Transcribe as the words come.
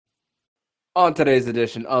On today's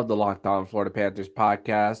edition of the Locked On Florida Panthers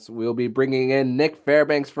podcast, we'll be bringing in Nick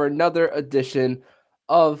Fairbanks for another edition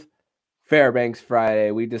of Fairbanks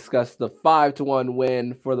Friday. We discussed the 5-1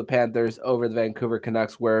 win for the Panthers over the Vancouver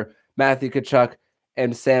Canucks, where Matthew Tkachuk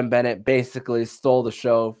and Sam Bennett basically stole the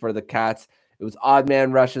show for the Cats. It was odd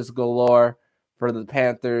man rushes galore for the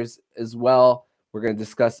Panthers as well. We're going to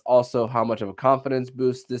discuss also how much of a confidence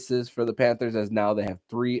boost this is for the Panthers, as now they have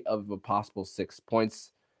 3 of a possible 6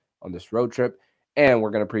 points on this road trip. And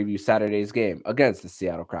we're going to preview Saturday's game against the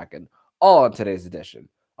Seattle Kraken, all on today's edition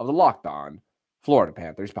of the Locked On Florida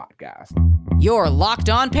Panthers podcast. Your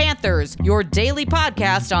Locked On Panthers, your daily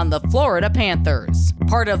podcast on the Florida Panthers.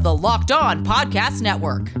 Part of the Locked On Podcast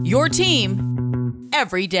Network. Your team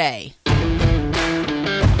every day.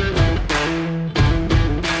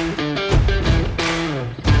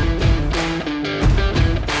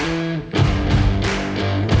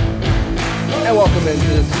 And welcome into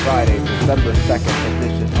this Friday, December 2nd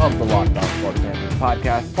edition of the Locked On Florida Panthers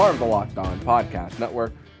podcast, part of the Locked On Podcast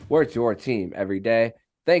Network, where it's your team every day.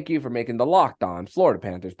 Thank you for making the Locked On Florida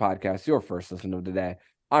Panthers podcast your first listen of the day.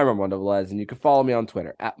 I'm Armando Velez, and you can follow me on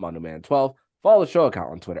Twitter at MondoMan12. Follow the show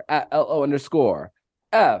account on Twitter at LO_FLA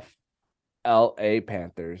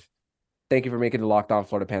Panthers. Thank you for making the Locked On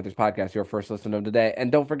Florida Panthers podcast your first listen of the day.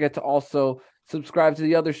 And don't forget to also subscribe to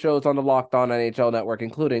the other shows on the Locked On NHL network,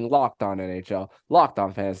 including Locked On NHL, Locked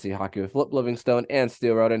On Fantasy Hockey with Flip Livingstone and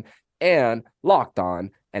Steel Roden, and Locked On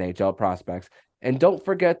NHL Prospects. And don't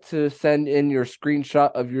forget to send in your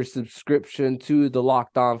screenshot of your subscription to the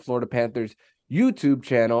Locked On Florida Panthers YouTube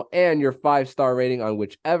channel and your 5-star rating on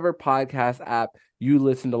whichever podcast app you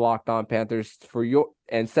listen to Locked On Panthers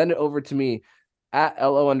and send it over to me at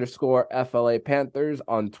LO_FLA Panthers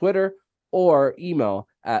on Twitter, or email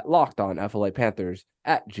at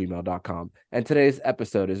lockedonflapanthers@gmail.com. And today's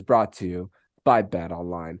episode is brought to you by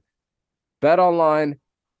BetOnline. BetOnline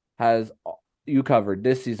has you covered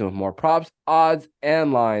this season with more props, odds,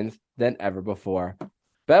 and lines than ever before.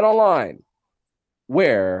 BetOnline,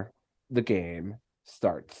 where the game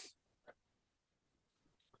starts.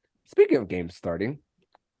 Speaking of games starting,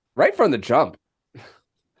 right from the jump,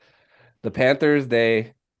 the Panthers,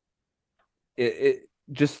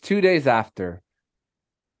 just 2 days after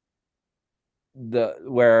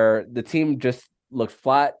where the team just looked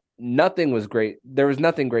flat, nothing was great. There was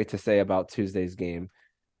nothing great to say about Tuesday's game.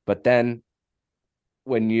 But then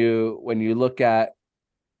when you look at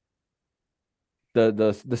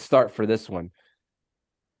the start for this one,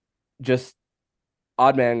 just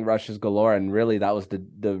odd man rushes galore, and really that was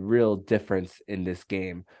the real difference in this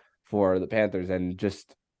game for the Panthers, and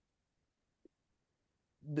just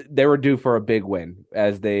they were due for a big win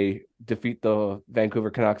as they defeat the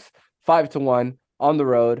Vancouver Canucks 5-1 on the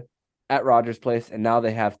road at Rogers Place, and now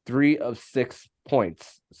they have 3 of 6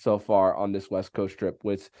 points so far on this West Coast trip,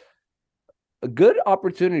 with a good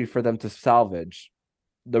opportunity for them to salvage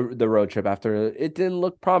the road trip after it didn't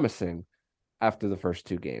look promising after the first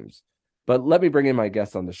 2 games. But let me bring in my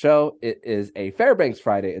guest on the show. It is a Fairbanks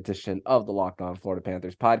Friday edition of the Locked On Florida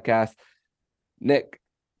Panthers podcast. Nick,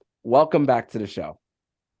 welcome back to the show.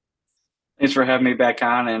 Thanks for having me back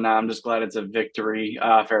on, and I'm just glad it's a victory,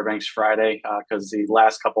 Fairbanks Friday, because the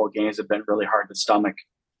last couple of games have been really hard to stomach.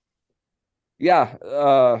 Yeah,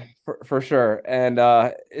 for sure. And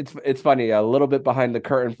it's funny, a little bit behind the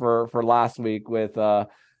curtain for last week with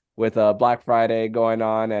Black Friday going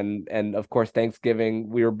on, and of course Thanksgiving.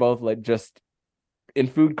 We were both like just in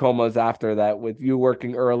food comas after that, with you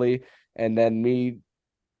working early and then me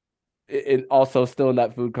also still in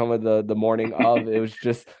that food coma the morning of. It was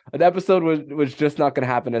just an episode was just not going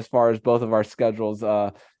to happen as far as both of our schedules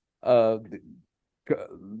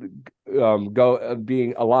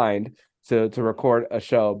being aligned to record a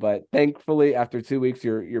show. But thankfully, after 2 weeks,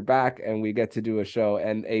 you're back, and we get to do a show,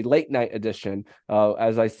 and a late night edition,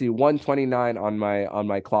 as I see 1:29 on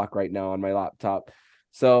my clock right now on my laptop.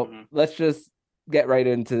 So let's just get right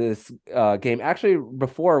into this game. Actually,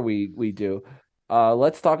 before we do,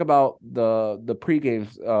 let's talk about the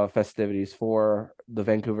pregame festivities for the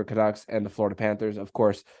Vancouver Canucks and the Florida Panthers. Of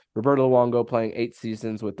course, Roberto Luongo playing 8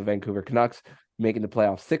 seasons with the Vancouver Canucks, making the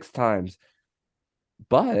playoffs 6 times,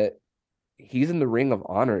 but he's in the Ring of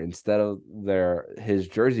Honor instead of his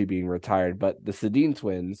jersey being retired. But the Sedin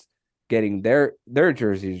twins getting their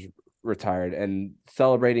jerseys retired and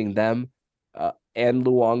celebrating them and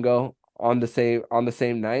Luongo on the same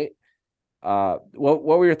night. What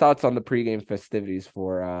were your thoughts on the pregame festivities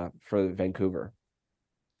for Vancouver?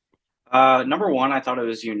 Number one, I thought it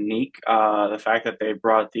was unique. The fact that they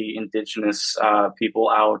brought the indigenous people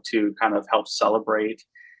out to kind of help celebrate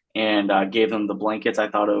and gave them the blankets. I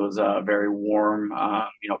thought it was very warm,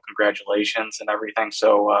 congratulations and everything.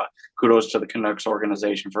 So kudos to the Canucks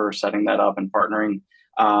organization for setting that up and partnering,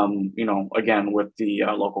 again, with the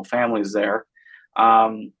local families there.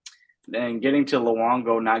 Um, and getting to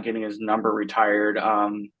Luongo not getting his number retired,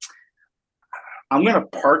 I'm going to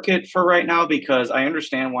park it for right now because I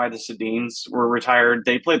understand why the Sedins were retired.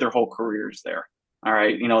 They played their whole careers there. All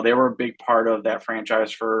right. They were a big part of that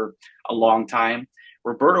franchise for a long time.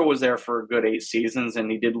 Roberto was there for a good 8 seasons,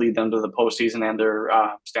 and he did lead them to the postseason and their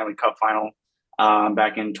Stanley Cup final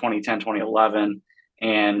back in 2010, 2011.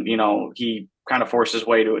 And, he kind of forced his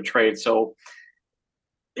way to a trade. So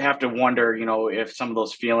you have to wonder, if some of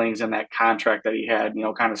those feelings and that contract that he had,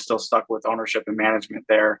 kind of still stuck with ownership and management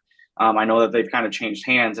there. I know that they've kind of changed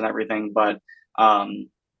hands and everything, but the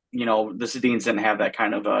Sedins didn't have that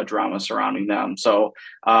kind of drama surrounding them. So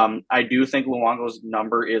I do think Luongo's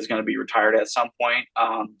number is going to be retired at some point,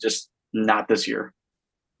 just not this year.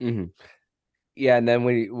 Mm-hmm. Yeah, and then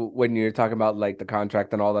when you're talking about like the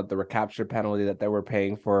contract and all that, the recapture penalty that they were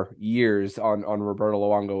paying for years on Roberto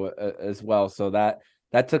Luongo as well, so that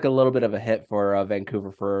took a little bit of a hit for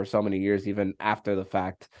Vancouver for so many years, even after the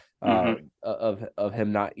fact of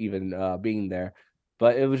him not even being there.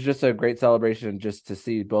 But it was just a great celebration just to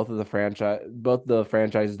see both the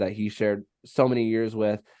franchises that he shared so many years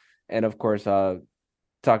with, and of course,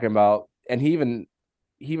 talking about, and he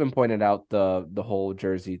even pointed out the whole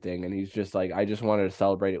jersey thing, and he's just like, I just wanted to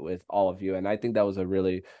celebrate it with all of you, and I think that was a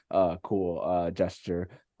really cool gesture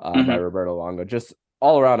by Roberto Luongo. Just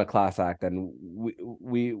all around a class act, and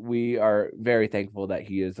we are very thankful that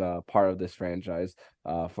he is part of this franchise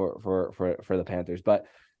for the Panthers. But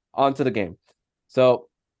on to the game. So,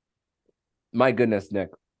 my goodness, Nick,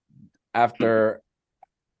 after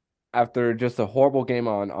just a horrible game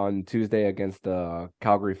on Tuesday against the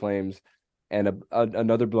Calgary Flames, and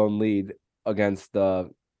another blown lead against the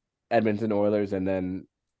Edmonton Oilers, and then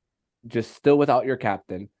just still without your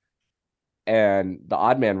captain, and the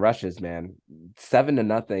odd man rushes, man,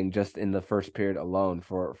 7-0 just in the first period alone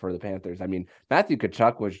for the Panthers. I mean, Matthew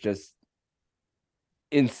Tkachuk was just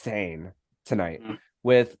insane tonight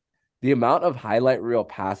with the amount of highlight reel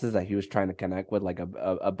passes that he was trying to connect with, like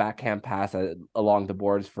a backhand pass along the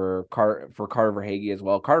boards for Carter Verhaeghe as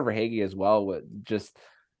well. Carter Verhaeghe as well with just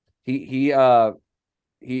he was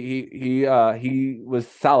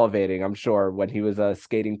salivating, I'm sure, when he was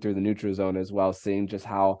skating through the neutral zone as well, seeing just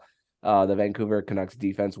how the Vancouver Canucks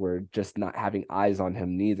defense were just not having eyes on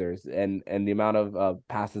him neither, and the amount of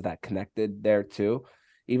passes that connected there too,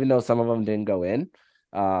 even though some of them didn't go in.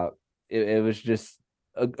 It was just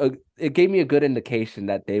it gave me a good indication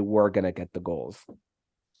that they were gonna get the goals.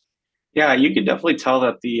 Yeah, you could definitely tell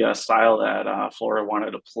that the style that Florida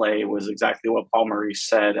wanted to play was exactly what Paul Maurice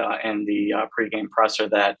said in the pregame presser,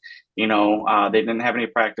 that, they didn't have any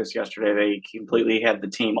practice yesterday. They completely had the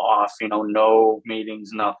team off, no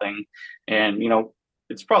meetings, nothing. And,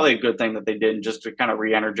 it's probably a good thing that they did, just to kind of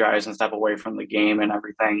re-energize and step away from the game and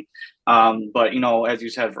everything. But, as you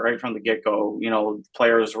said, right from the get-go,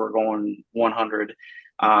 players were going 100.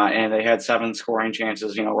 And they had 7 scoring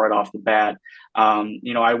chances, right off the bat.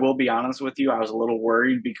 I will be honest with you, I was a little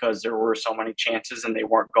worried because there were so many chances and they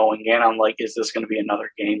weren't going in. I'm like, is this going to be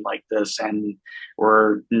another game like this? And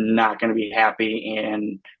we're not going to be happy,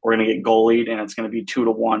 and we're going to get goalied, and it's going to be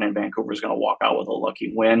 2-1, and Vancouver's going to walk out with a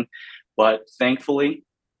lucky win. But thankfully,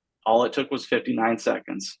 all it took was 59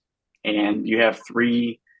 seconds. And you have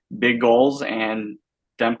 3 big goals, and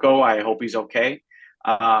Demko, I hope he's okay.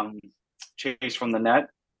 Chase from the net,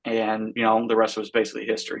 and the rest was basically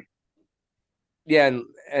history. Yeah,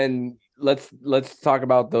 and let's talk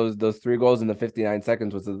about those 3 goals in the 59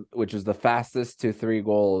 seconds, which is the fastest to 3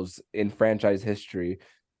 goals in franchise history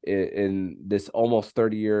in this almost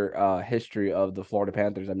 30-year history of the Florida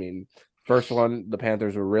Panthers. I mean, first one, the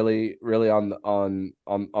Panthers were really on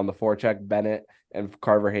the forecheck. Bennett and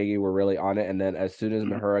Carter Verhaeghe were really on it, and then as soon as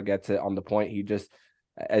Mahura gets it on the point,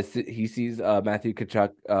 as he sees Matthew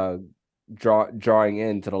Tkachuk drawing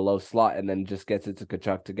into the low slot, and then just gets it to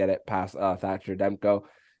Tkachuk to get it past Thatcher Demko.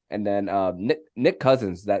 And then Nick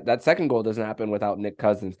Cousins, that second goal doesn't happen without Nick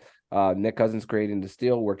Cousins. Nick Cousins creating the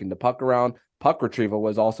steal, working the puck around. Puck retrieval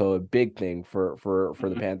was also a big thing for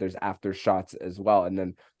the Panthers after shots as well. And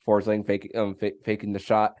then Forsling faking the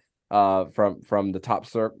shot from the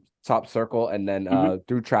top circle, and then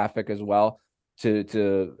through traffic as well.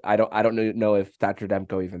 To I don't know if Thatcher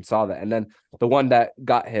Demko even saw that. And then the one that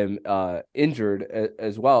got him injured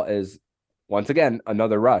as well is, once again,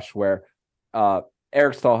 another rush where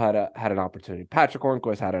Eric Stahl had an opportunity. Patrick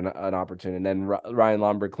Hornquist had an opportunity, and then Ryan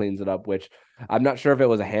Lomberg cleans it up, which I'm not sure if it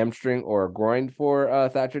was a hamstring or a groin for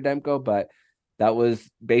Thatcher Demko, but that was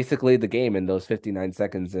basically the game in those 59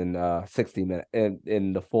 seconds in 60 minutes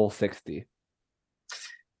in the full 60.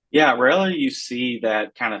 Yeah, rarely you see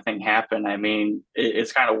that kind of thing happen. I mean,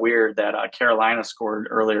 it's kind of weird that Carolina scored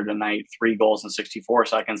earlier tonight, 3 goals in 64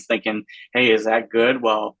 seconds, thinking, hey, is that good?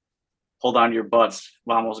 Well, hold on to your butts.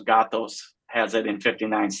 Vamos Gatos has it in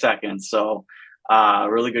 59 seconds. So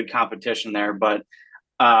really good competition there. But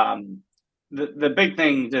the big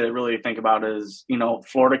thing to really think about is,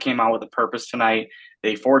 Florida came out with a purpose tonight.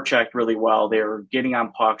 They forechecked really well. They were getting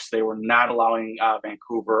on pucks. They were not allowing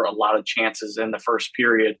Vancouver a lot of chances in the first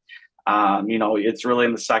period. It's really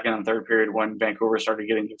in the second and third period when Vancouver started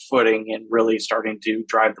getting their footing and really starting to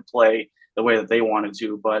drive the play the way that they wanted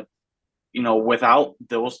to. But, without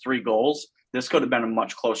those 3 goals, this could have been a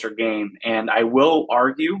much closer game. And I will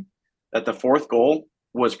argue that the 4th goal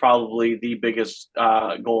was probably the biggest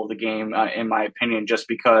goal of the game, in my opinion, just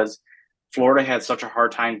because Florida had such a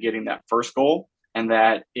hard time getting that first goal. And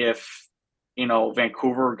that if,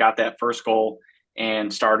 Vancouver got that first goal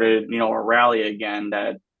and started, a rally again,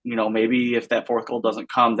 that, maybe if that 4th goal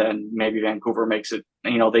doesn't come, then maybe Vancouver makes it,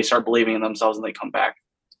 they start believing in themselves and they come back.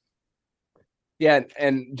 Yeah.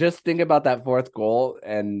 And just think about that 4th goal.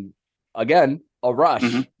 And again, a rush.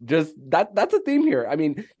 Mm-hmm. Just that's a theme here. I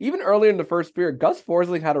mean, even earlier in the first period, Gus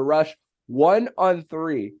Forsling had a rush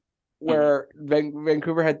 1-on-3 where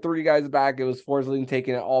Vancouver had 3 guys back. It was Forsling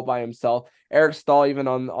taking it all by himself. Eric Stahl, even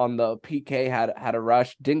on the PK, had a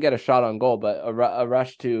rush. Didn't get a shot on goal, but a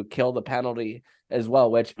rush to kill the penalty as well.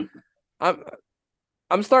 Which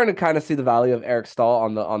I'm starting to kind of see the value of Eric Stahl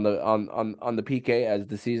on the PK as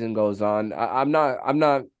the season goes on. I'm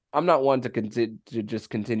not one to just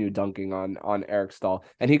continue dunking on Eric Stahl,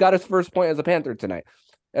 and he got his first point as a Panther tonight.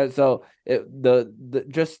 And so the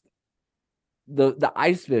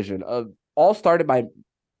ice vision of all started by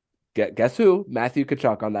guess who? Matthew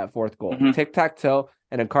Tkachuk on that 4th goal. Mm-hmm. Tic-tac-toe,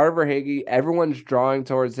 and then Carter Verhaeghe, everyone's drawing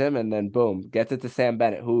towards him, and then boom, gets it to Sam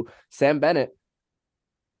Bennett,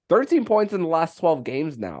 13 points in the last 12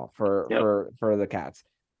 games now for the Cats.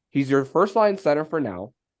 He's your first line center for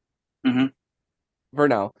now. Mm-hmm. For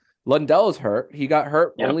now. Lundell is hurt. He got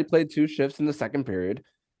hurt, only played 2 shifts in the second period.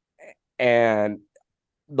 And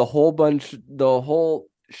the whole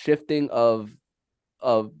shifting of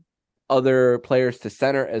other players to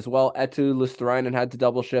center as well. Eetu Luostarinen had to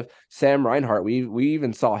double shift. Sam Reinhart, we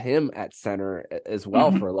even saw him at center as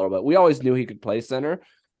well for a little bit. We always knew he could play center,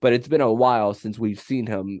 but it's been a while since we've seen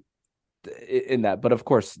him in that. But of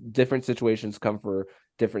course, different situations come for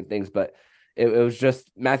different things. But it was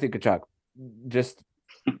just Matthew Tkachuk, just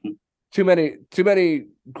too many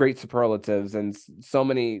great superlatives and so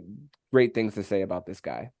many great things to say about this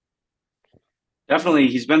guy. Definitely,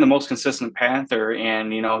 he's been the most consistent Panther,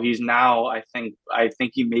 and he's now I think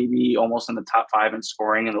he may be almost in the top 5 in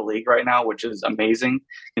scoring in the league right now, which is amazing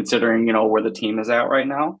considering where the team is at right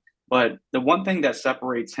now. But the one thing that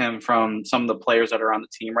separates him from some of the players that are on the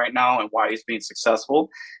team right now and why he's being successful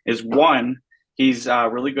is, one, he's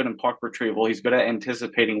really good in puck retrieval. He's good at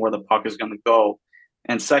anticipating where the puck is going to go,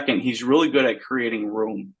 and second, he's really good at creating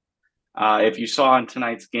room. If you saw in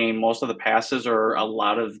tonight's game, most of the passes or a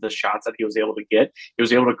lot of the shots that he was able to get, he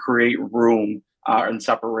was able to create room and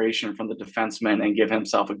separation from the defenseman and give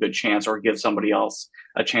himself a good chance or give somebody else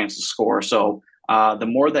a chance to score. So the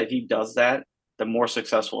more that he does that, the more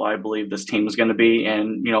successful I believe this team is going to be.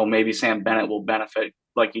 And, maybe Sam Bennett will benefit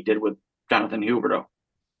like he did with Jonathan Huberdeau.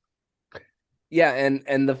 Yeah,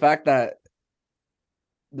 and the fact that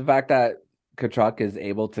Tkachuk is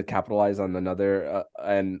able to capitalize on another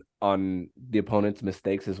and on the opponent's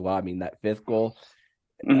mistakes as well. I mean, that 5th goal,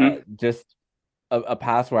 just a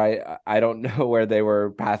pass where I don't know where they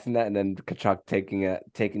were passing that, and then Tkachuk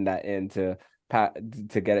taking that in to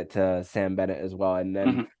get it to Sam Bennett as well, and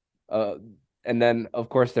then of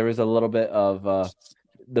course there was a little bit of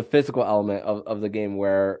the physical element of the game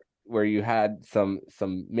where you had some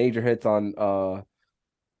major hits on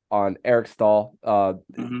Eric Stahl.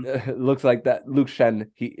 Looks like that Luke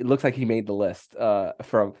Schenn. It looks like he made the list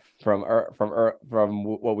from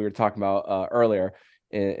what we were talking about earlier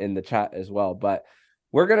in the chat as well. But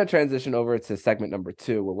we're gonna transition over to segment number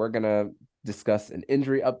 2, where we're gonna discuss an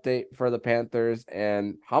injury update for the Panthers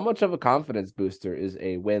and how much of a confidence booster is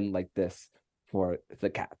a win like this for the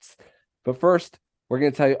Cats. But first, we're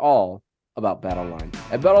gonna tell you all about BetOnline.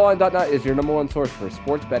 And BetOnline.net is your #1 source for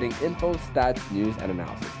sports betting info, stats, news, and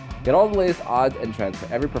analysis. Get all the latest odds and trends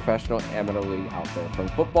for every professional amateur league out there, from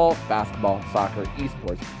football, basketball, soccer,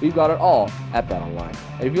 esports. We've got it all at BetOnline.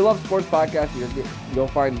 And if you love sports podcasts, you'll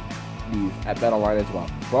find these at BetOnline as well.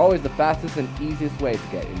 We're always the fastest and easiest way to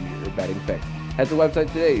get in your betting fix. Head to the website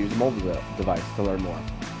today. Use a mobile device to learn more.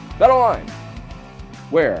 BetOnline,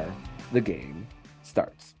 where the game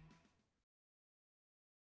starts.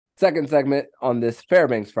 Second segment on this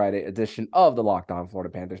Fairbanks Friday edition of the Locked On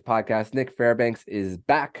Florida Panthers podcast. Nick Fairbanks is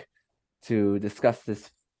back to discuss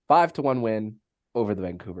this 5-1 win over the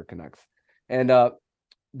Vancouver Canucks. And the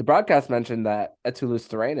broadcast mentioned that Eetu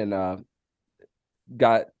Luostarinen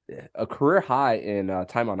got a career high in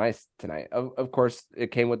time on ice tonight. Of course,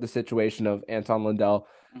 it came with the situation of Anton Lundell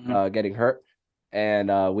getting hurt.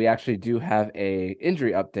 And we actually do have a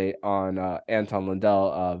injury update on Anton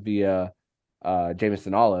Lundell via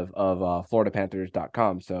Jameson Olive of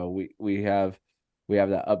FloridaPanthers.com. So we have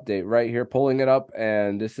that update right here, pulling it up,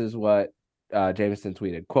 and this is what Jameson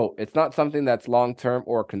tweeted. Quote, "It's not something that's long-term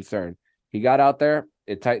or concern. He got out there,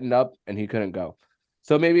 it tightened up, and he couldn't go."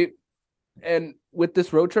 So maybe, and with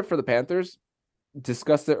this road trip for the Panthers,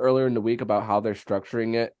 discussed it earlier in the week about how they're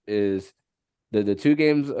structuring it, is the 2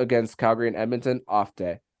 games against Calgary and Edmonton, off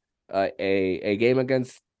day. A game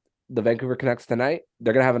against the Vancouver Canucks tonight,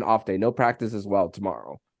 they're going to have an off day. No practice as well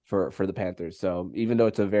tomorrow for the Panthers. So even though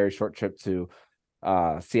it's a very short trip to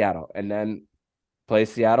Seattle, and then play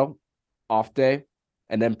Seattle, off day,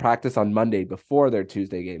 and then practice on Monday before their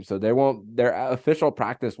Tuesday game. So their official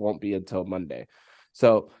practice won't be until Monday.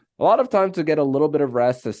 So a lot of time to get a little bit of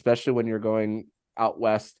rest, especially when you're going out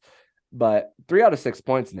west. But 3 out of 6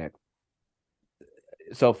 points, Nick,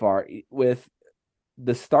 so far, with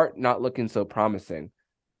the start not looking so promising.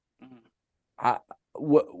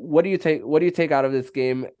 What do you take out of this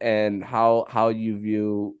game, and how you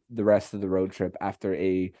view the rest of the road trip after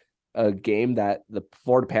a game that the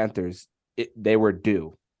Florida Panthers, they were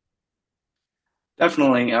due?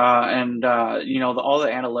 Definitely. All the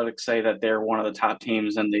analytics say that they're one of the top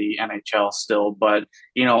teams in the NHL still. But,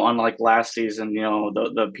 unlike last season,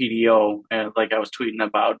 the PDO, like I was tweeting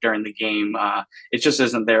about during the game, it just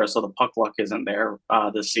isn't there. So the puck luck isn't there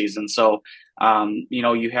this season. So,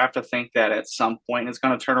 you have to think that at some point it's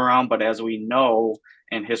going to turn around. But as we know,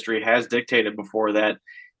 and history has dictated before, that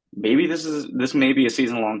maybe this may be a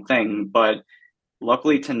season-long thing. But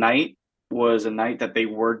luckily tonight was a night that they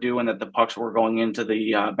were due, and that the pucks were going into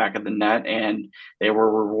the back of the net, and they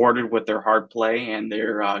were rewarded with their hard play and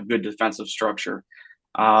their good defensive structure.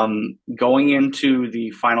 Going into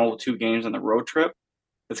the final 2 games on the road trip,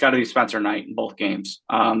 it's got to be Spencer Knight in both games.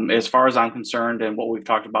 As far as I'm concerned, and what we've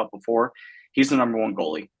talked about before, he's the number 1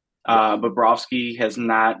 goalie. Bobrovsky has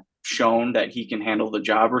not shown that he can handle the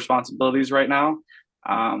job responsibilities right now.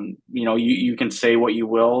 You can say what you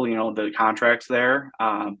will, the contract's there,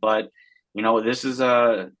 but this is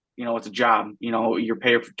it's a job. You're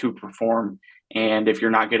paid to perform, and if you're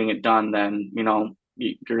not getting it done, then you're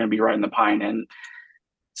going to be right in the pine. And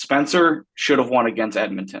Spencer should have won against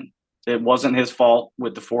Edmonton. It wasn't his fault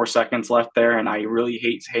with the 4 seconds left there, and I really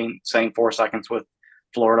hate saying 4 seconds with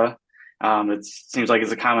Florida. It seems like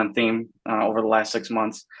it's a common theme over the last 6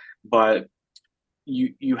 months, but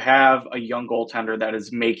you have a young goaltender that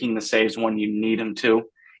is making the saves when you need him to,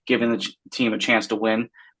 giving the team a chance to win.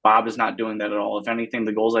 Bob is not doing that at all. If anything,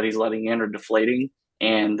 the goals that he's letting in are deflating,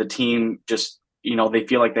 and the team just, they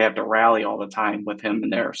feel like they have to rally all the time with him in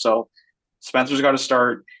there. So Spencer's got to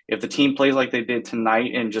start. If the team plays like they did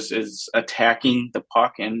tonight and just is attacking the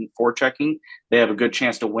puck and forechecking, they have a good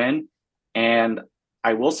chance to win. And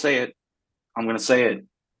I will say it. I'm going to say it.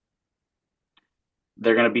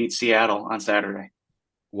 They're going to beat Seattle on Saturday.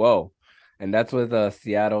 Whoa. And that's with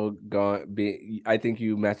Seattle I think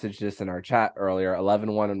you messaged this in our chat earlier,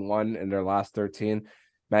 11-1-1 in their last 13.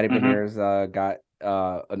 Matty Beniers got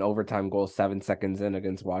an overtime goal 7 seconds in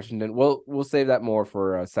against Washington. We'll save that more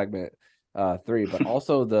for segment 3, but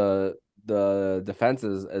also the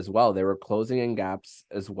defenses as well. They were closing in gaps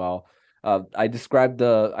as well. I described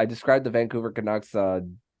the Vancouver Canucks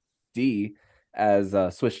D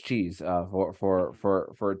as Swiss cheese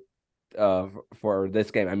for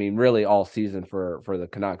this game. I mean, really all season for the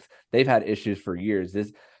Canucks. They've had issues for years.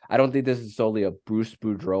 I don't think this is solely a Bruce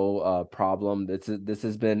Boudreau problem. This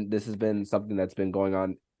has been something that's been going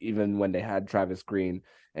on even when they had Travis Green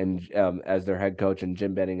and as their head coach and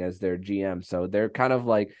Jim Benning as their GM. So they're kind of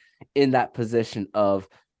like in that position of,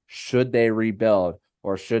 should they rebuild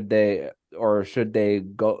or should they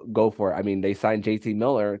go for it? I mean, they signed JT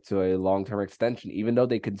Miller to a long-term extension, even though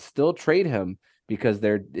they could still trade him because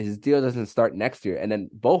his deal doesn't start next year. And then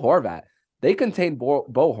Bo Horvat, they contained Bo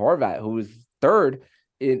Horvat, who is third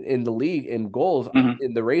in the league in goals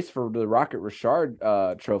in the race for the Rocket Richard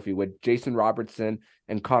trophy with Jason Robertson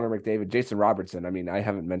and Connor McDavid. Jason Robertson, I mean, I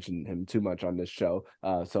haven't mentioned him too much on this show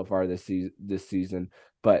so far this season,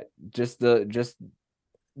 but just the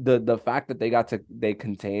fact that they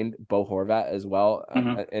contained Bo Horvat as well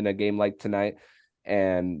in a game like tonight,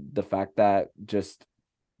 and the fact that just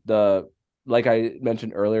like I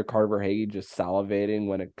mentioned earlier, Carter Verhaeghe just salivating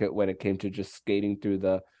when it came to just skating through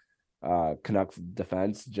the Canucks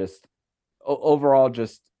defense. Just overall,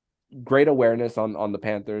 just great awareness on the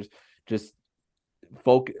Panthers. Just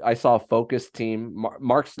I saw a focused team.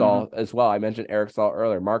 Mark Stahl as well. I mentioned Eric Stahl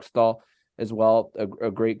earlier. Mark Stahl as well. A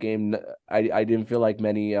great game. I didn't feel like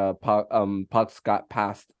many pucks got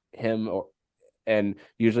past him, and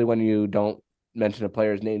usually when you don't mention a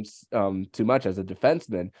player's names too much as a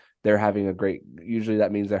defenseman, usually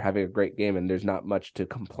that means they're having a great game, and there's not much to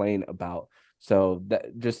complain about. So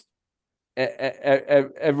that just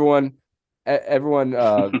everyone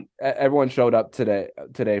showed up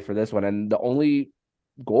today for this one. And the only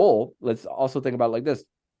goal, let's also think about it like this,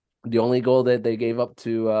 the only goal that they gave up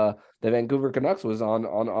to the Vancouver Canucks was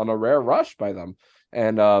on a rare rush by them.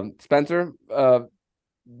 And Spencer,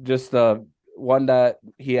 just one that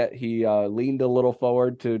he leaned a little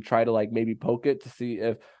forward to try to like maybe poke it to see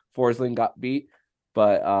if Forsling got beat,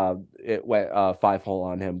 but it went 5-hole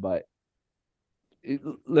on him. But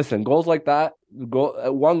listen, goals like that,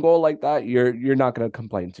 one goal like that, you're not going to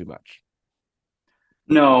complain too much.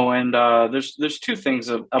 No, and there's two things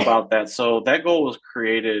about that. So that goal was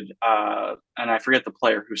created, and I forget the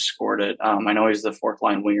player who scored it. I know he's the fourth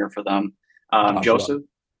line winger for them. Joshua.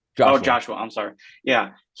 Joshua. I'm sorry. Yeah,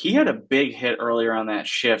 he had a big hit earlier on that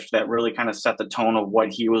shift that really kind of set the tone of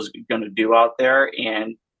what he was going to do out there.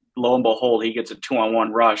 And lo and behold, he gets a 2-on-1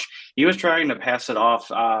 rush. He was trying to pass it off,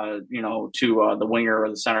 to the winger or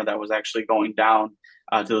the center that was actually going down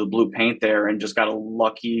to the blue paint there, and just got a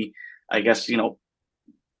lucky, I guess,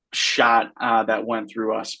 shot that went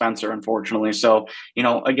through Spencer, unfortunately. So,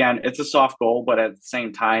 again, it's a soft goal, but at the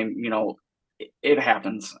same time, it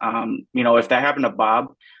happens. If that happened to Bob,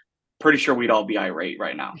 pretty sure we'd all be irate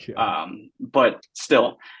right now. Yeah. But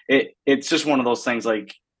still, it's just one of those things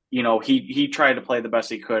like, he tried to play the best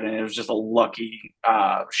he could, and it was just a lucky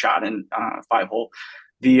shot in 5-hole.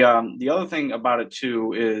 The other thing about it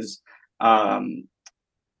too is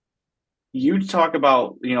you talk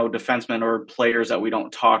about, defensemen or players that we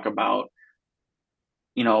don't talk about,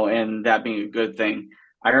 and that being a good thing.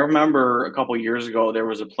 I remember a couple of years ago, there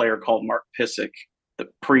was a player called Mark Pysyk, the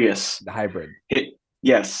Prius. The hybrid.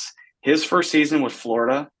 Yes. His first season with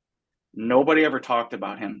Florida, nobody ever talked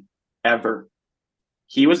about him, ever.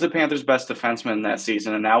 He was the Panthers' best defenseman that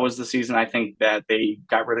season, and that was the season I think that they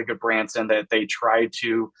got rid of Goodbranson, that they tried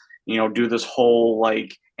to, do this whole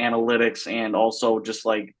like analytics and also just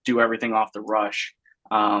like do everything off the rush.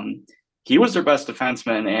 He was their best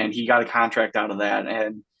defenseman, and he got a contract out of that.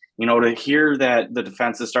 And to hear that the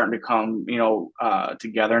defense is starting to come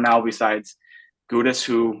together now, besides Gudas,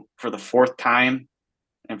 who for the fourth time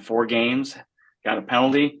in 4 games got a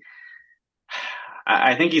penalty.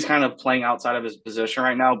 I think he's kind of playing outside of his position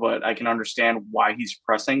right now, but I can understand why he's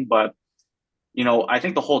pressing. But I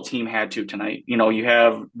think the whole team had to tonight. You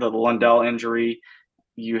have the Lundell injury.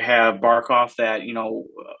 You have Barkov that,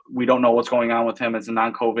 we don't know what's going on with him. It's a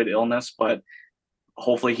non-COVID illness, but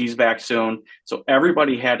hopefully he's back soon. So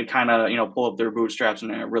everybody had to kind of, pull up their bootstraps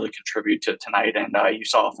and really contribute to tonight. And you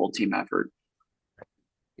saw a full team effort.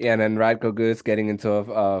 Yeah, and then Radko Gudas getting into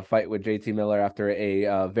a fight with JT Miller after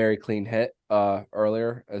a very clean hit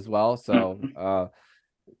earlier as well. So,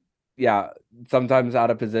 yeah, sometimes out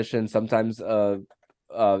of position, sometimes outskates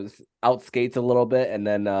a little bit, and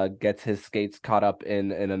then gets his skates caught up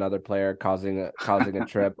in another player, causing a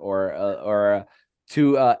trip or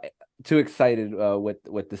too excited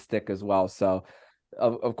with the stick as well. So,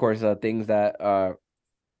 of course, things that are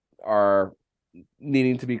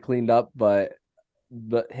needing to be cleaned up, but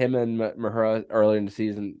him and Mahura early in the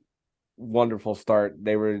season, wonderful start.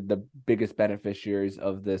 They were the biggest beneficiaries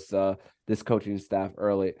of this coaching staff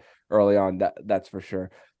early on. That's for sure.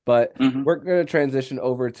 But we're going to transition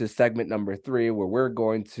over to segment number 3, where we're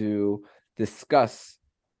going to discuss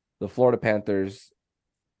the Florida Panthers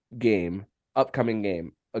upcoming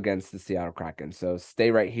game against the Seattle Kraken. So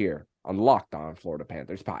stay right here on Locked On Florida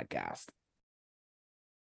Panthers podcast.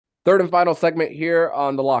 Third and final segment here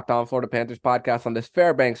on the Locked On Florida Panthers podcast on this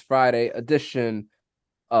Fairbanks Friday edition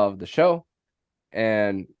of the show.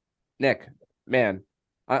 And Nick, man,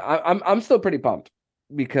 I'm still pretty pumped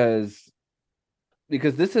because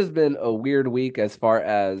this has been a weird week as far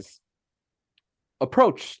as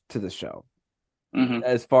approach to the show,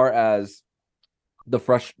 as far as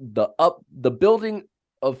the building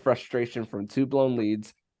of frustration from two blown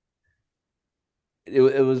leads. It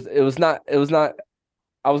was not I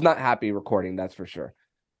was not happy recording, that's for sure.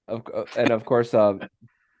 And of course, I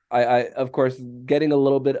of course getting a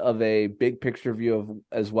little bit of a big picture view of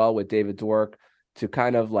as well with David Dwork to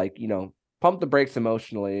kind of like, pump the brakes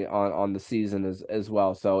emotionally on the season as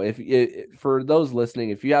well. So for those listening,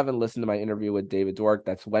 if you haven't listened to my interview with David Dwork,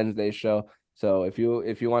 that's Wednesday's show. So if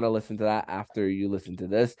you want to listen to that after you listen to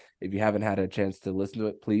this, if you haven't had a chance to listen to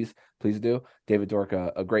it, please do. David Dwork,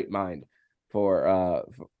 a great mind for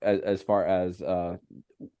as far as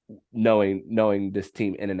knowing this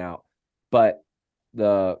team in and out. But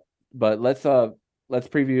let's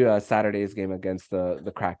preview Saturday's game against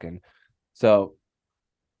the Kraken. So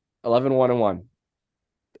 11-1-1,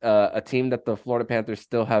 a team that the Florida Panthers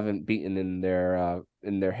still haven't beaten in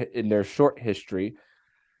their short history.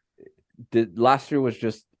 Last year was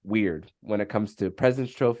just weird when it comes to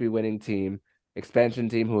President's Trophy winning team, expansion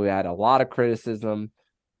team who had a lot of criticism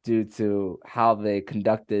due to how they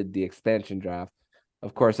conducted the expansion draft.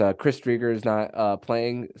 Of course, Chris Drieger is not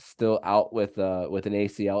playing, still out with an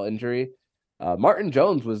ACL injury. Martin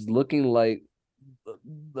Jones was looking like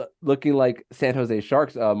San Jose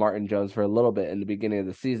Sharks Martin Jones for a little bit in the beginning of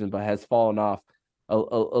the season, but has fallen off a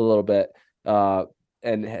little bit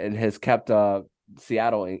and has kept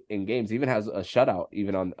Seattle in games, even has a shutout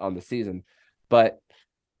even on the season. But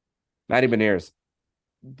Matty Beniers,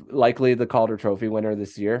 likely the Calder Trophy winner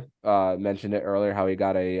this year, mentioned it earlier how he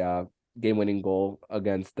got a game-winning goal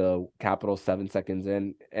against the Capitals 7 seconds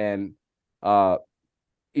in, and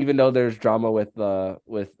even though there's drama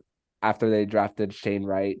with after they drafted Shane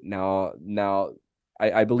Wright, now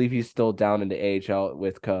I believe he's still down in the AHL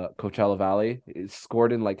with Coachella Valley. He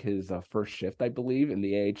scored in like his first shift, I believe, in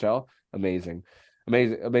the AHL. Amazing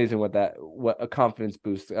what a confidence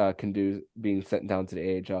boost can do being sent down to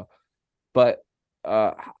the AHL. But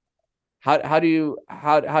how do you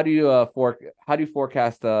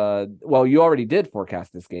forecast? Well, you already did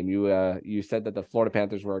forecast this game. You said that the Florida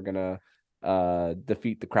Panthers were gonna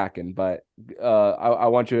defeat the Kraken, but I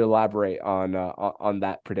want you to elaborate on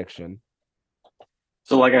that prediction.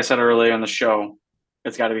 So, like I said earlier in the show,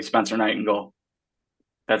 it's got to be Spencer Nightingale.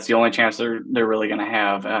 That's the only chance they're really going to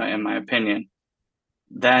have, in my opinion.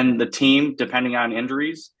 Then the team, depending on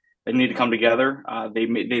injuries, they need to come together. They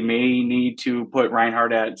may need to put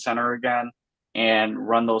Reinhart at center again and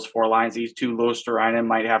run those four lines. These two, Luostarinen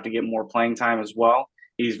might have to get more playing time as well.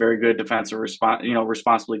 He's very good defensive,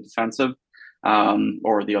 responsibly defensive,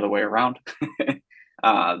 or the other way around.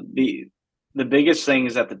 The biggest thing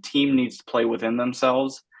is that the team needs to play within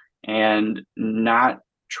themselves and not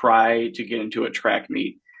try to get into a track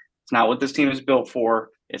meet. It's not what this team is built for.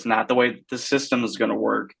 It's not the way the system is going to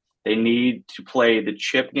work. They need to play the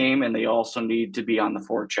chip game, and they also need to be on the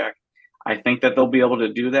forecheck. I think that they'll be able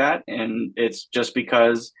to do that, and it's just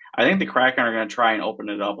because I think the Kraken are going to try and open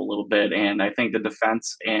it up a little bit, and I think the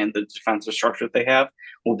defense and the defensive structure that they have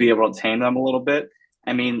will be able to tame them a little bit.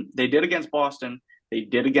 I mean, they did against Boston. They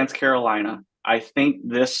did against Carolina. I think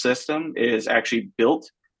this system is actually built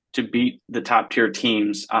to beat the top-tier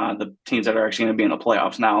teams, the teams that are actually going to be in the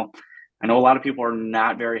playoffs. Now, I know a lot of people are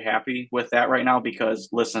not very happy with that right now because,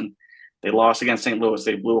 listen, they lost against St. Louis.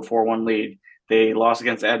 They blew a 4-1 lead. They lost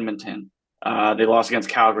against Edmonton. They lost against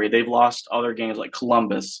Calgary. They've lost other games like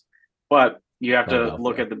Columbus. But you have to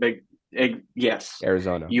look at the big yes.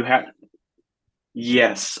 Arizona. You have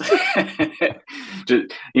yes.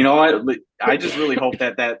 You know what? I just really hope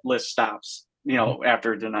that list stops,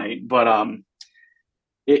 after tonight. But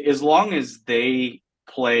as long as they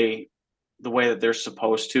play the way that they're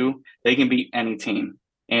supposed to, they can beat any team.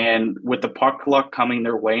 And with the puck luck coming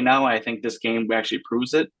their way now, I think this game actually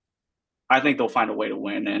proves it. I think they'll find a way to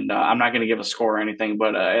win. And I'm not going to give a score or anything,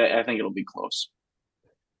 but I think it'll be close.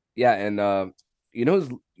 Yeah, and you know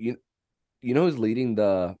who's leading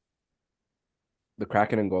the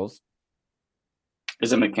Kraken in goals?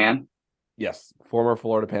 Is it McCann? Yes, former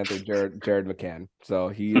Florida Panther Jared McCann. So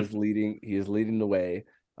he is leading. He is leading the way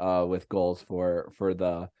with goals for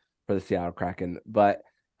the Seattle Kraken. But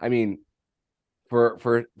I mean,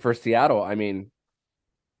 for Seattle, I mean,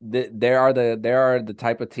 they are the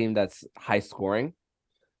type of team that's high scoring,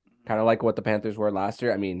 kind of like what the Panthers were last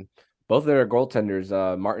year. I mean, both of their goaltenders,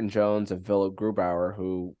 Martin Jones and Philip Grubauer,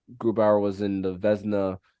 who Grubauer was in the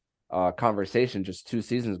Vezina conversation just 2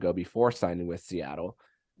 seasons ago before signing with Seattle.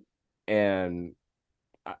 And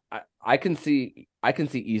I can see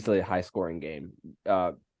easily a high scoring game.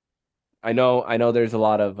 I know there's a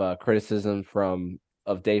lot of criticism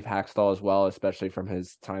of Dave Haxtell as well, especially from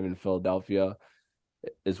his time in Philadelphia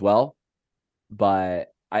as well.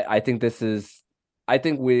 But I think this is I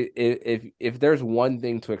think if there's one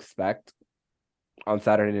thing to expect on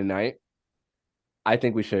Saturday night, I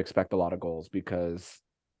think we should expect a lot of goals because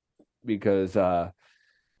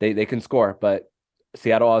they can score, but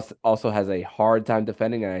Seattle also has a hard time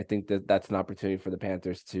defending, and I think that's an opportunity for the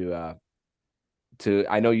Panthers to.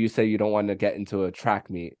 I know you say you don't want to get into a track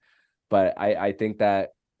meet, but I think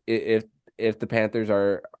that if the Panthers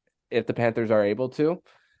are able to,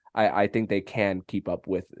 I think they can keep up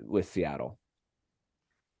with Seattle.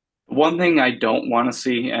 One thing I don't want to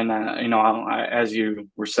see, and as you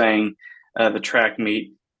were saying, the track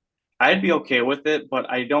meet, I'd be okay with it, but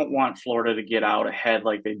I don't want Florida to get out ahead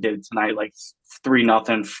like they did tonight, like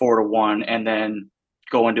 3-0, 4-1, and then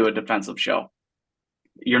go into a defensive show.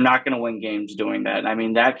 You're not going to win games doing that. I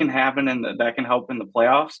mean, that can happen and that can help in the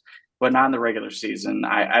playoffs, but not in the regular season.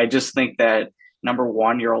 I just think that number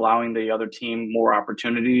one, you're allowing the other team more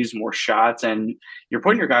opportunities, more shots, and you're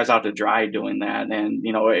putting your guys out to dry doing that. And,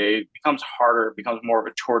 it becomes harder, it becomes more of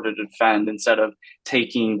a chore to defend instead of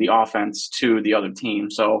taking the offense to the other team.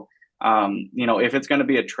 So, if it's going to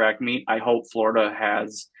be a track meet, I hope Florida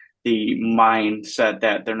has the mindset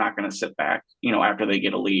that they're not going to sit back, after they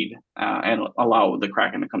get a lead and allow the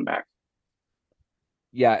Kraken to come back.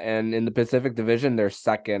 Yeah, and in the Pacific Division, they're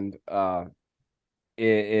second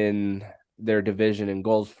in their division in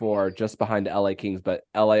goals for, just behind the LA Kings, but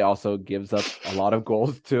LA also gives up a lot of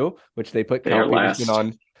goals too, which they put Cal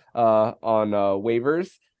Peterson on waivers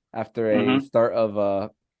after a start of a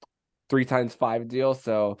 3x5 deal.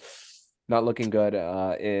 So not looking good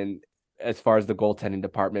in as far as the goaltending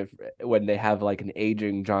department when they have like an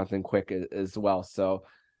aging Jonathan Quick as well. So,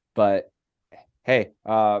 but hey,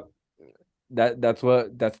 that's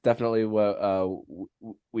definitely what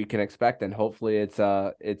we can expect, and hopefully it's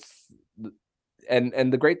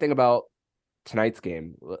and the great thing about tonight's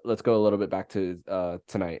game, let's go a little bit back to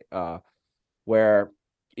tonight, where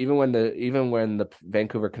even when the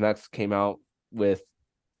Vancouver Canucks came out with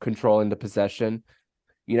controlling the possession,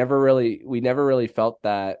 we never really felt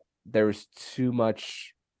that there was too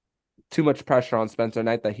much pressure on Spencer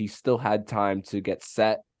Knight, that he still had time to get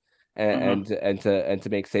set and to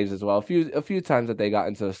make saves as well. A few times that they got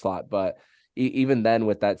into the slot, but even then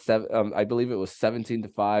with that I believe it was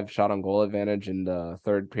 17-5 shot on goal advantage in the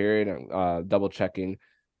third period. Double checking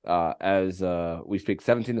as we speak,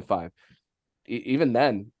 17-5. Even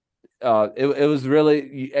then, it was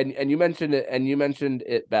really, and you mentioned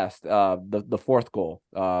it best. The fourth goal,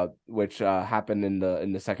 which happened in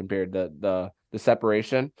the second period, the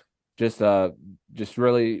separation, just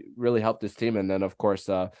really helped this team, and then of course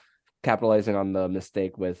capitalizing on the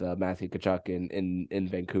mistake with Matthew Tkachuk in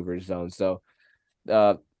Vancouver's zone. So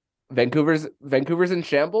Vancouver's in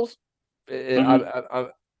shambles. It's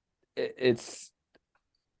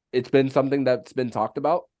been something that's been talked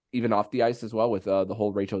about even off the ice as well, with the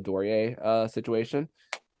whole Rachel Dorier situation.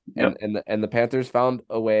 Yep. And the Panthers found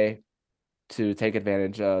a way to take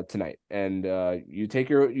advantage tonight. And you take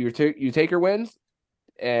your wins,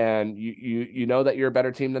 and you know that you're a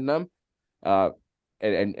better team than them.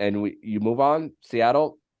 And you move on.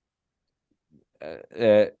 Seattle,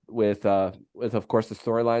 with of course the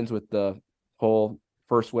storylines with the whole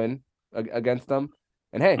first win against them.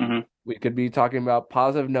 And hey, we could be talking about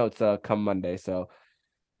positive notes come Monday. So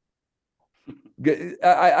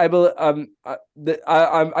I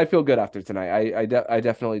feel good after tonight. I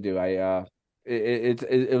definitely do.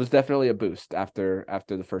 It was definitely a boost after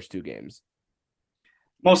the first two games.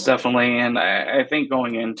 Most definitely, and I think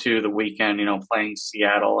going into the weekend, playing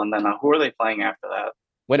Seattle, and then who are they playing after that?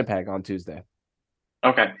 Winnipeg on Tuesday.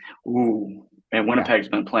 Okay. Ooh, and Winnipeg's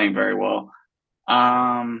been playing very well.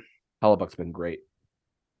 Hellebuyck's been great.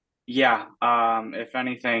 Yeah. If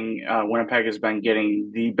anything, Winnipeg has been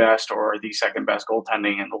getting the best or the second best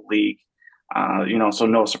goaltending in the league. So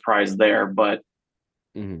no surprise there. But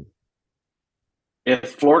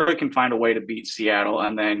if Florida can find a way to beat Seattle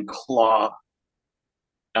and then claw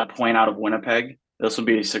a point out of Winnipeg, this will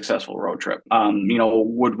be a successful road trip.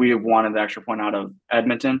 Would we have wanted the extra point out of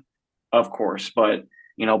Edmonton? Of course, but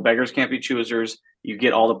beggars can't be choosers. You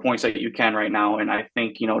get all the points that you can right now, and I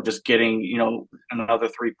think just getting another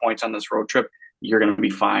 3 points on this road trip, you're going to be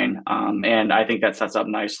fine. And I think that sets up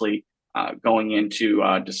nicely going into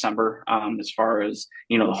December. As far as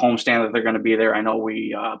the homestand that they're going to be there, I know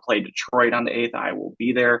we play Detroit on the 8th. I will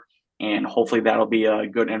be there, and hopefully that'll be a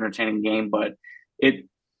good, entertaining game. But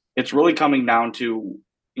it's really coming down to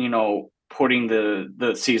putting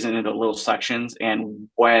the season into little sections, and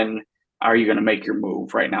when are you going to make your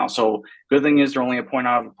move right now? So good thing is they're only a point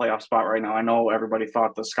out of the playoff spot right now. I know everybody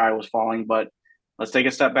thought the sky was falling, but let's take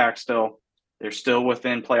a step back still. They're still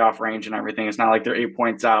within playoff range and everything. It's not like they're 8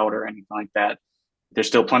 points out or anything like that. there's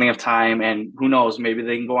still plenty of time, and who knows, maybe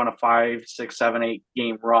they can go on a 5, 6, 7, 8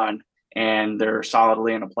 game run and they're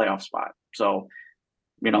solidly in a playoff spot. So,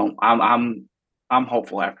 I'm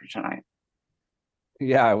hopeful after tonight.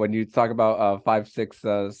 Yeah, when you talk about 5, 6,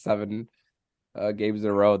 7 games in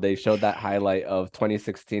a row, they showed that highlight of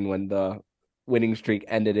 2016 when the winning streak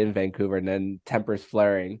ended in Vancouver, and then tempers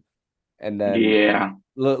flaring, and then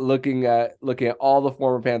looking at all the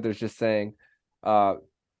former Panthers just saying,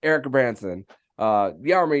 Eric Branson,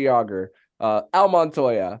 Jaromir Jagr, Al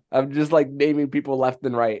Montoya. I'm just like naming people left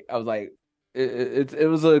and right. I was like, it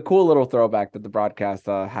was a cool little throwback that the broadcast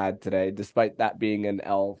had today, despite that being an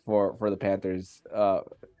L for the Panthers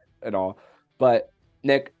and all. But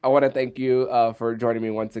Nick, I want to thank you for joining me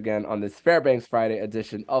once again on this Fairbanks Friday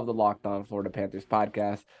edition of the Locked On Florida Panthers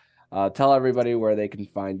podcast. Tell everybody where they can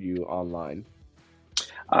find you online.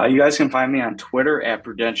 You guys can find me on Twitter at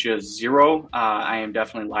Prudentia0. I am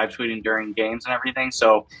definitely live tweeting during games and everything.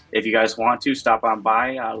 So if you guys want to stop on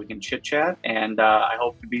by, we can chit chat. And I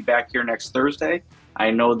hope to be back here next Thursday.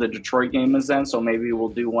 I know the Detroit game is then, so maybe we'll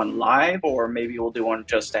do one live, or maybe we'll do one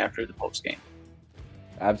just after the post game.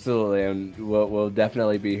 Absolutely, and we'll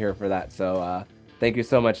definitely be here for that. So thank you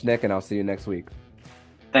so much, Nick, and I'll see you next week.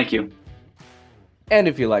 Thank you. And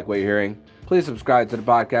if you like what you're hearing, please subscribe to the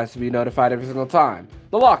podcast to be notified every single time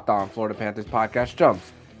the Locked On Florida Panthers podcast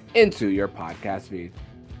jumps into your podcast feed.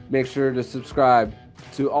 Make sure to subscribe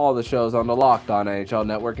to all the shows on the Locked On NHL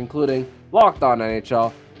network, including Locked On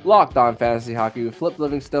NHL, Locked On Fantasy Hockey with Flip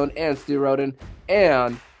Livingstone and Stu Roden,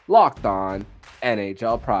 and Locked On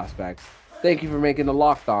NHL Prospects. Thank you for making the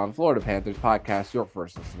Locked On Florida Panthers podcast your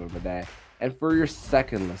first listen of the day. And for your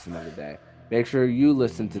second listen of the day, make sure you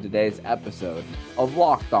listen to today's episode of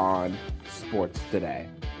Locked On Sports Today.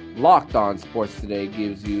 Locked On Sports Today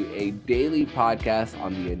gives you a daily podcast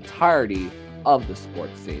on the entirety of the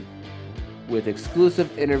sports scene, with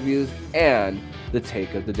exclusive interviews and the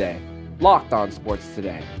take of the day. Locked On Sports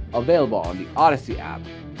Today, available on the Odyssey app,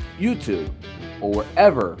 YouTube, or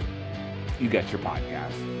wherever you get your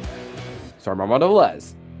podcasts. So I'm Armando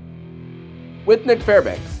Velez with Nick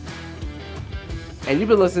Fairbanks, and you've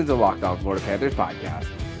been listening to the Locked On Florida Panthers podcast,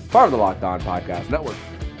 part of the Locked On Podcast Network,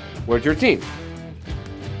 where it's your team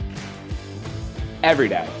every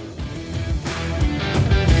day.